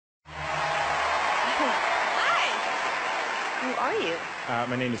Who are you?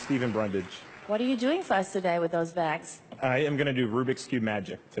 My name is Stephen Brundage. What are you doing for us today with those bags? I am going to do Rubik's Cube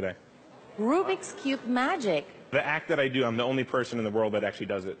magic today. Rubik's Cube magic? The act that I do, I'm the only person in the world that actually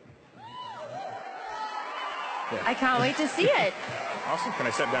does it. Yeah. I can't wait to see it. Awesome. Can I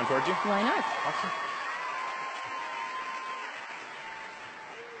step down towards you? Why not? Awesome.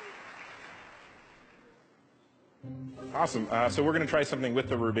 Awesome. So we're going to try something with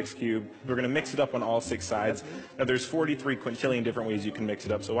the Rubik's Cube. We're going to mix it up on all 6 sides. Now, there's 43 quintillion different ways you can mix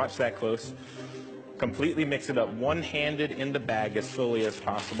it up, so watch that close. Completely mix it up, one-handed in the bag as fully as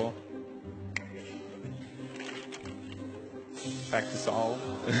possible. Back to solve.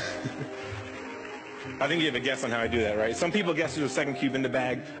 I think you have a guess on how I do that, right? Some people guess there's a second cube in the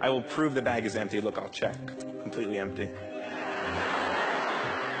bag. I will prove the bag is empty. Look, I'll check. Completely empty.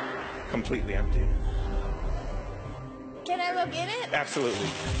 Completely empty. Can I look in it? Absolutely.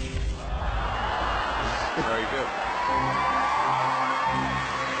 Very good.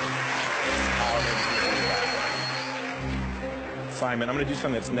 Simon, I'm going to do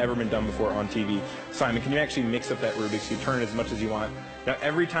something that's never been done before on TV. Simon, can you actually mix up that Rubik's Cube? Turn it as much as you want. Now,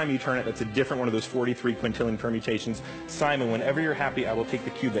 every time you turn it, that's a different one of those 43 quintillion permutations. Simon, whenever you're happy, I will take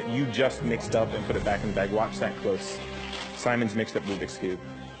the cube that you just mixed up and put it back in the bag. Watch that close. Simon's mixed up Rubik's Cube.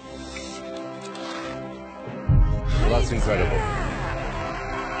 Well, that's incredible.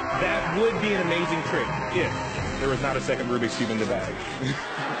 That would be an amazing trick if there was not a second Rubik's Cube in the bag.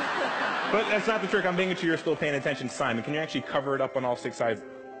 But that's not the trick. I'm being sure you're still paying attention. Simon, can you actually cover it up on all 6 sides?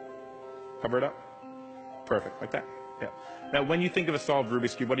 Cover it up? Perfect, like that. Yeah. Now, when you think of a solved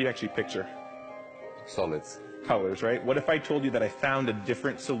Rubik's Cube, what do you actually picture? Solids. Colors, right? What if I told you that I found a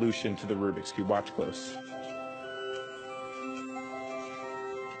different solution to the Rubik's Cube? Watch close.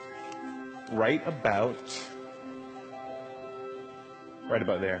 Right about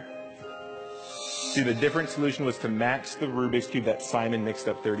there. See, the different solution was to match the Rubik's Cube that Simon mixed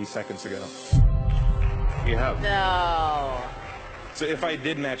up 30 seconds ago. You have. No. So if I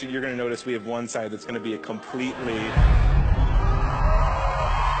did match it, you're going to notice we have one side that's going to be a completely perfect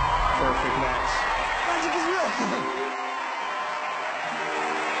match. Magic is real.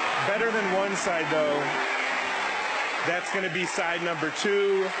 Better than one side, though. That's going to be side number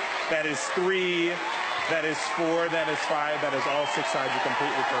 2. That is 3. That is 4. That is 5. That is all 6 sides a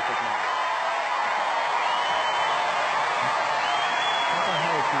completely perfect match.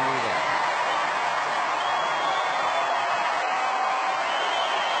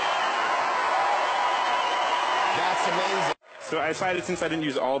 That's amazing. So I decided, since I didn't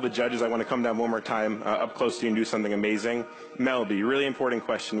use all the judges, I want to come down one more time up close to you and do something amazing. Melby, really important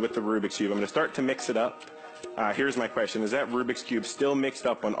question with the Rubik's Cube. I'm going to start to mix it up. Here's my question. Is that Rubik's Cube still mixed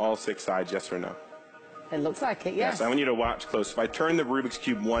up on all 6 sides, yes or no? It looks like it, yes. Yes, I want you to watch close. If I turn the Rubik's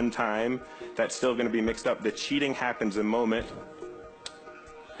Cube one time, that's still going to be mixed up. The cheating happens the moment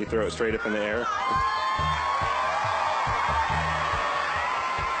you throw it straight up in the air.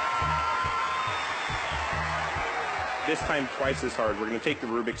 This time twice as hard. We're going to take the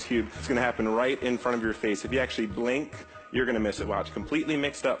Rubik's Cube. It's going to happen right in front of your face. If you actually blink, you're going to miss it. Watch. Completely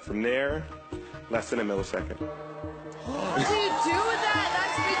mixed up from there, less than a millisecond. What do you do with that?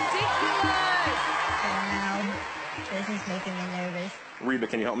 That's ridiculous. Wow. This is making me nervous. Reba,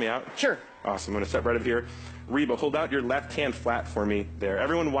 can you help me out? Sure. Awesome. I'm going to step right over here. Reba, hold out your left hand flat for me there.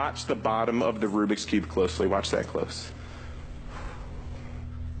 Everyone watch the bottom of the Rubik's Cube closely. Watch that close.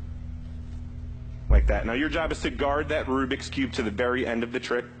 Like that. Now your job is to guard that Rubik's Cube to the very end of the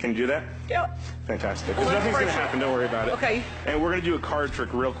trick. Can you do that? Yeah. Fantastic. Nothing's going to happen. Don't worry about it. Okay. And we're going to do a card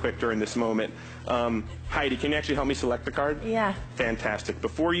trick real quick during this moment. Heidi, can you actually help me select the card? Yeah. Fantastic.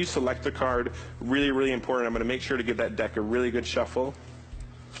 Before you select the card, really, really important, I'm going to make sure to give that deck a really good shuffle.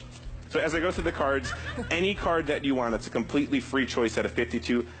 So as I go through the cards, any card that you want, it's a completely free choice out of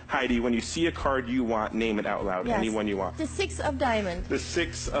 52. Heidi, when you see a card you want, name it out loud. Yes. Any one you want. The 6 of diamonds. The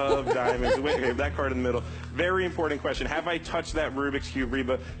 6 of diamonds. Wait, okay, that card in the middle. Very important question. Have I touched that Rubik's Cube,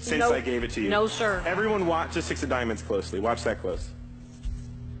 Reba, since Nope. I gave it to you? No, sir. Everyone watch the 6 of diamonds closely. Watch that close.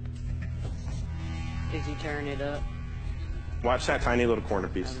 Is he tearing it up? Watch that tiny little corner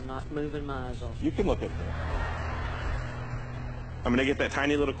piece. I'm not moving my eyes off. You can look at it. I'm going to get that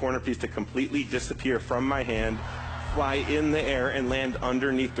tiny little corner piece to completely disappear from my hand, fly in the air, and land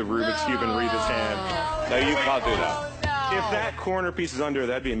underneath the Rubik's Cube in Reba's hand. No, you can't do that. If that corner piece is under,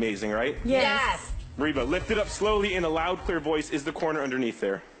 that'd be amazing, right? Yes. Reba, lift it up slowly in a loud, clear voice. Is the corner underneath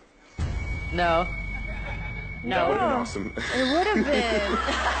there? No. That would No. have been awesome. It would have been.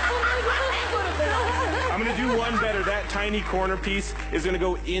 I'm going to do one better. That tiny corner piece is going to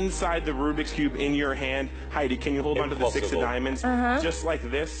go inside the Rubik's Cube in your hand. Heidi, can you hold on to the 6 of Impossible. diamonds? Just like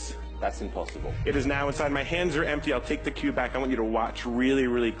this. That's impossible. It is now inside. My hands are empty. I'll take the cube back. I want you to watch really,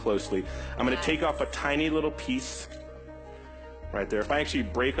 really closely. I'm going to take off a tiny little piece right there. If I actually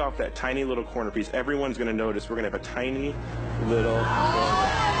break off that tiny little corner piece, everyone's going to notice we're going to have a tiny little...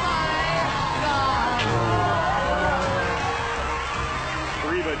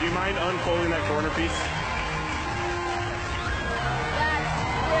 Reba, do you mind unfolding that corner piece?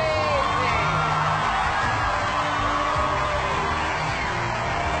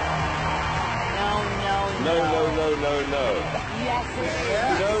 No, no, no, no, no. Yes, it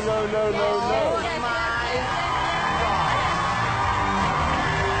is. No, no, no, no, no. Oh, my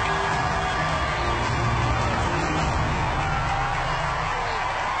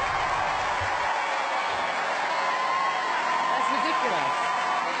That's ridiculous.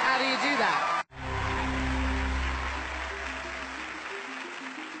 How do you do that?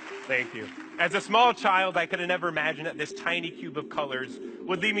 Thank you. As a small child, I could have never imagined that this tiny cube of colors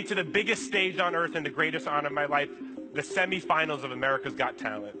would lead me to the biggest stage on earth and the greatest honor of my life, the semifinals of America's Got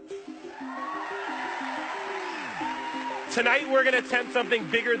Talent. Tonight, we're going to attempt something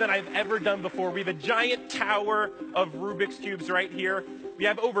bigger than I've ever done before. We have a giant tower of Rubik's Cubes right here. We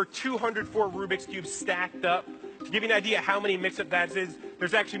have over 204 Rubik's Cubes stacked up. To give you an idea how many mix-up that is,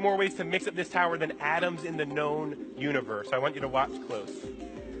 there's actually more ways to mix up this tower than atoms in the known universe. I want you to watch close.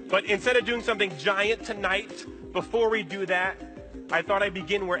 But instead of doing something giant tonight, before we do that, I thought I'd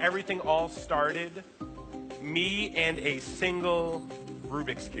begin where everything all started. Me and a single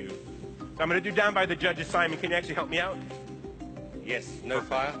Rubik's Cube. So I'm going to do down by the judges. Simon, can you actually help me out? Yes, no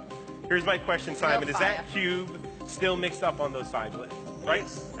fire. Here's my question, Simon. No Is that fire. cube still mixed up on those side lids? Right?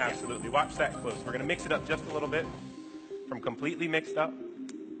 Yes. Absolutely. Watch that close. We're going to mix it up just a little bit. From completely mixed up,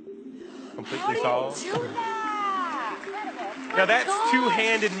 completely solved. Do that. Incredible. Now that's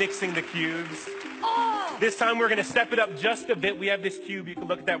two-handed mixing the cubes. This time we're going to step it up just a bit. We have this cube. You can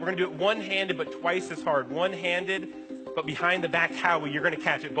look at that. We're going to do it one-handed, but twice as hard. One-handed, but behind the back, Howie. You're going to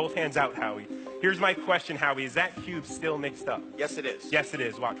catch it. Both hands out, Howie. Here's my question, Howie. Is that cube still mixed up? Yes, it is. Yes, it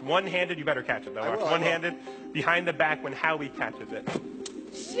is. Watch. One-handed. You better catch it, though. I Watch. will. One-handed, behind the back when Howie catches it.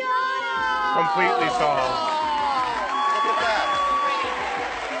 Shut up. Completely solved. Look at that.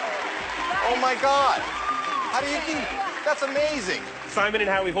 Oh my God. How do you think? That's amazing. Simon and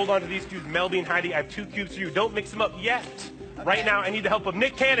Howie, hold on to these cubes. Melby and Heidi, I have two cubes for you. Don't mix them up yet. Right now, I need the help of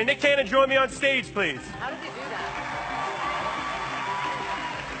Nick Cannon. Nick Cannon, join me on stage, please. How did you do that?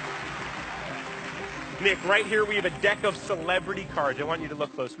 Nick, right here we have a deck of celebrity cards. I want you to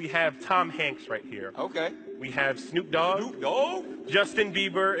look close. We have Tom Hanks right here. Okay. We have Snoop Dogg, Snoop Dogg? Justin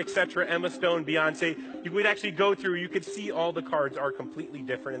Bieber, etc., Emma Stone, Beyonce. You would actually go through, you could see all the cards are completely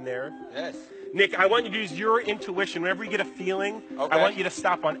different in there. Yes. Nick, I want you to use your intuition. Whenever you get a feeling, Okay. I want you to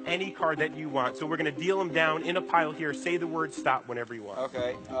stop on any card that you want. So we're going to deal them down in a pile here. Say the word stop whenever you want.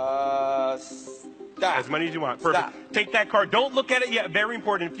 Okay. Stop. As many as you want. Perfect. Stop. Take that card. Don't look at it yet. Very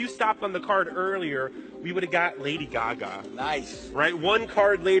important. If you stopped on the card earlier, we would have got Lady Gaga. Nice. Right? One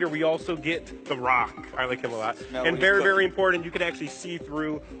card later, we also get The Rock. I like him a lot. Smell And what very, he's very cooking. important, you can actually see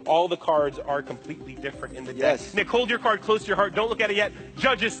through. All the cards are completely different in the deck. Yes. Nick, hold your card close to your heart. Don't look at it yet.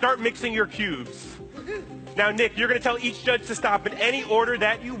 Judges, start mixing your cubes. Now, Nick, you're going to tell each judge to stop in any order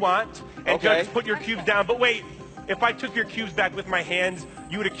that you want. And Okay. judges, put your cubes down. But wait, if I took your cubes back with my hands,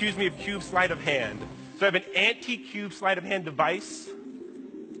 you would accuse me of cube sleight of hand. So I have an anti-cube sleight of hand device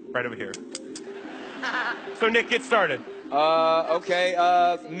right over here. So, Nick, get started. Okay.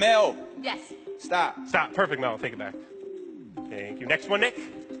 Mel. Yes. Stop. Stop. Perfect, Mel. Take it back. Thank you. Next one, Nick.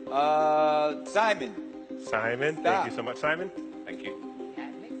 Simon. Simon. Stop. Thank you so much, Simon. Thank you.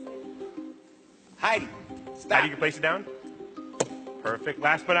 Heidi. How Stop. do you place it down? Perfect.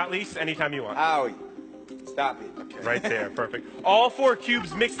 Last but not least, anytime you want. Howie. Stop it. Right there. Perfect. All four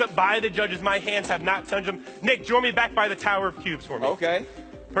cubes mixed up by the judges. My hands have not touched them. Nick, join me back by the tower of cubes for me. Okay.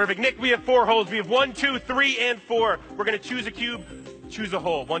 Perfect. Nick, we have 4 holes. We have 1, 2, 3, and 4. We're going to choose a cube. Choose a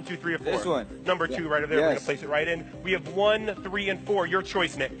hole. 1, 2, 3, or 4. This one. Number 2 right over there. We're going to Yes. place it right in. We have 1, 3, and 4. Your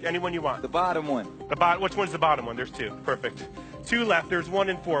choice, Nick. Anyone you want. The bottom one. The bottom. Which one's the bottom one? There's 2. Perfect. 2 left. There's 1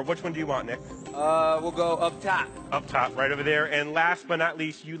 and 4. Which one do you want, Nick? We'll go up top. Up top, right over there. And last but not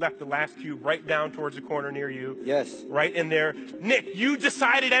least, you left the last cube right down towards the corner near you. Yes. Right in there. Nick, you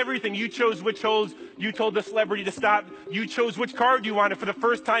decided everything. You chose which holes. You told the celebrity to stop. You chose which card you wanted. For the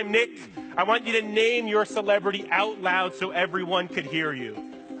first time, Nick, I want you to name your celebrity out loud so everyone could hear you.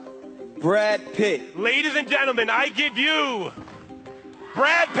 Brad Pitt. Ladies and gentlemen, I give you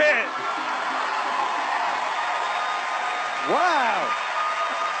Brad Pitt. Wow.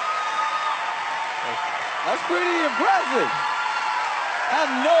 That's pretty impressive. I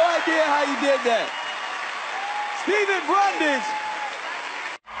have no idea how you did that. Stephen Brundage.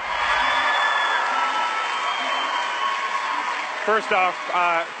 First off,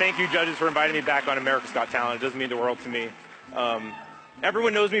 thank you, judges, for inviting me back on America's Got Talent. It does mean the world to me.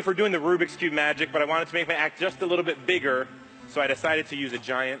 Everyone knows me for doing the Rubik's Cube magic, but I wanted to make my act just a little bit bigger, so I decided to use a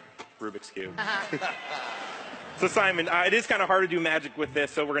giant Rubik's Cube. So Simon, it is kind of hard to do magic with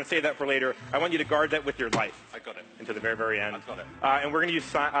this, so we're going to save that for later. I want you to guard that with your life. I got it. Until the very, very end. I got it. And we're going to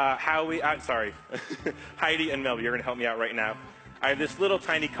use Heidi and Melby. You're going to help me out right now. I have this little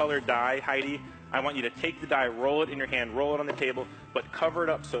tiny colored die, Heidi. I want you to take the die, roll it in your hand, roll it on the table, but cover it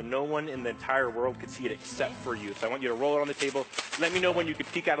up so no one in the entire world could see it except for you. So I want you to roll it on the table. Let me know when you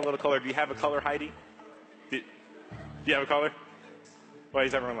could peek out a little color. Do you have a color, Heidi? Do you have a color? Why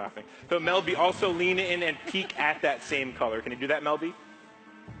is everyone laughing? So Melby, also lean in and peek at that same color. Can you do that, Melby? Do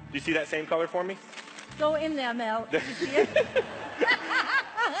you see that same color for me? Go in there, Mel. You see it?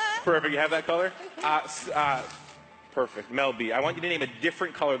 Perfect. You have that color? Perfect. Melby, I want you to name a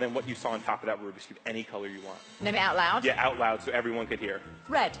different color than what you saw on top of that Rubik's Cube. Any color you want. Name it out loud. Yeah, out loud so everyone could hear.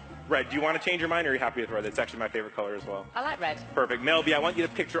 Red. Red. Do you want to change your mind, or are you happy with red? It's actually my favorite color as well. I like red. Perfect. Melby, I want you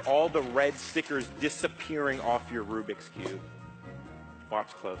to picture all the red stickers disappearing off your Rubik's Cube. Watch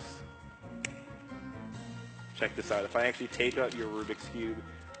close. Check this out. If I actually take out your Rubik's Cube,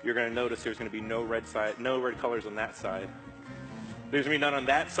 you're going to notice there's going to be no red colors on that side. There's going to be none on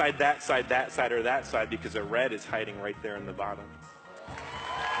that side, that side, that side, or that side, because the red is hiding right there in the bottom.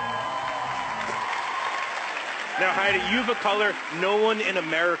 Now, Heidi, you have a color. No one in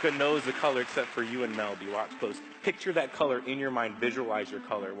America knows the color except for you and Melby. Watch close. Picture that color in your mind. Visualize your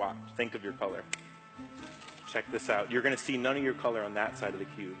color. Watch. Think of your color. Check this out. You're going to see none of your color on that side of the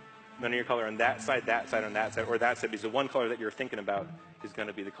cube. None of your color on that side, on that side, or that side, because the one color that you're thinking about is going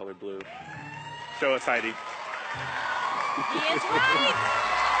to be the color blue. Show us, Heidi. He is right.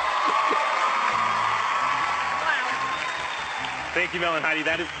 Wow. Thank you, Mel and Heidi.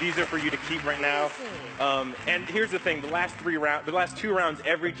 These are for you to keep right now. And here's the thing: the last two rounds,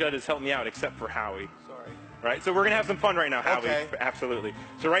 every judge has helped me out except for Howie. Sorry. Right, so we're gonna have some fun right now, Howie. Okay. Absolutely.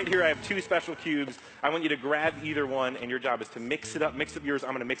 So right here, I have two special cubes. I want you to grab either one, and your job is to mix it up. Mix up yours.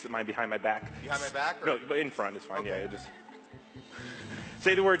 I'm gonna mix up mine behind my back. Behind my back? Or? No, but in front is fine. Okay. Yeah, just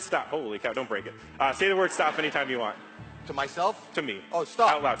say the word stop. Holy cow! Don't break it. Say the word stop anytime you want. To myself? To me. Oh,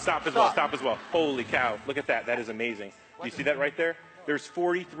 stop. Out loud. Stop as well. Stop as well. Holy cow! Look at that. That is amazing. Do you see that right there? There's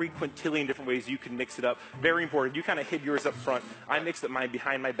 43 quintillion different ways you can mix it up. Very important. You kind of hid yours up front. I mixed up mine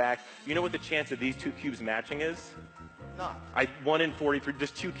behind my back. You know what the chance of these two cubes matching is? Not. 1 in 43,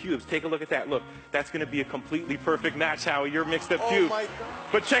 just two cubes. Take a look at that. Look, that's going to be a completely perfect match, Howie. Your mixed up cube. Oh my God.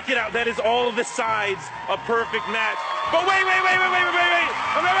 But check it out. That is all of the sides a perfect match. But wait.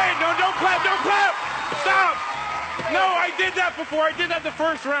 No, don't clap. Stop. No, I did that before. I did that the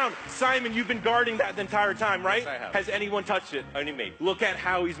first round. Simon, you've been guarding that the entire time, right? Yes, I have. Has anyone touched it? Only me. Look at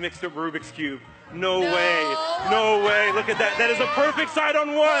Howie's mixed up Rubik's Cube. No way. No way. Look at that. That is a perfect side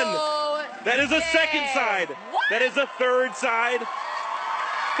on one. No. That is a second side. What? That is a third side. 4,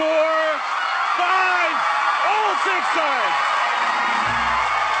 5. All 6 sides.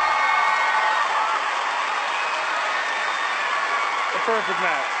 A perfect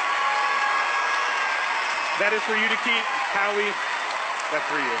match. That is for you to keep, Howie. That's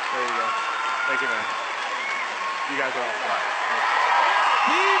for you. There you go. Thank you, man. You guys are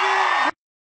awesome.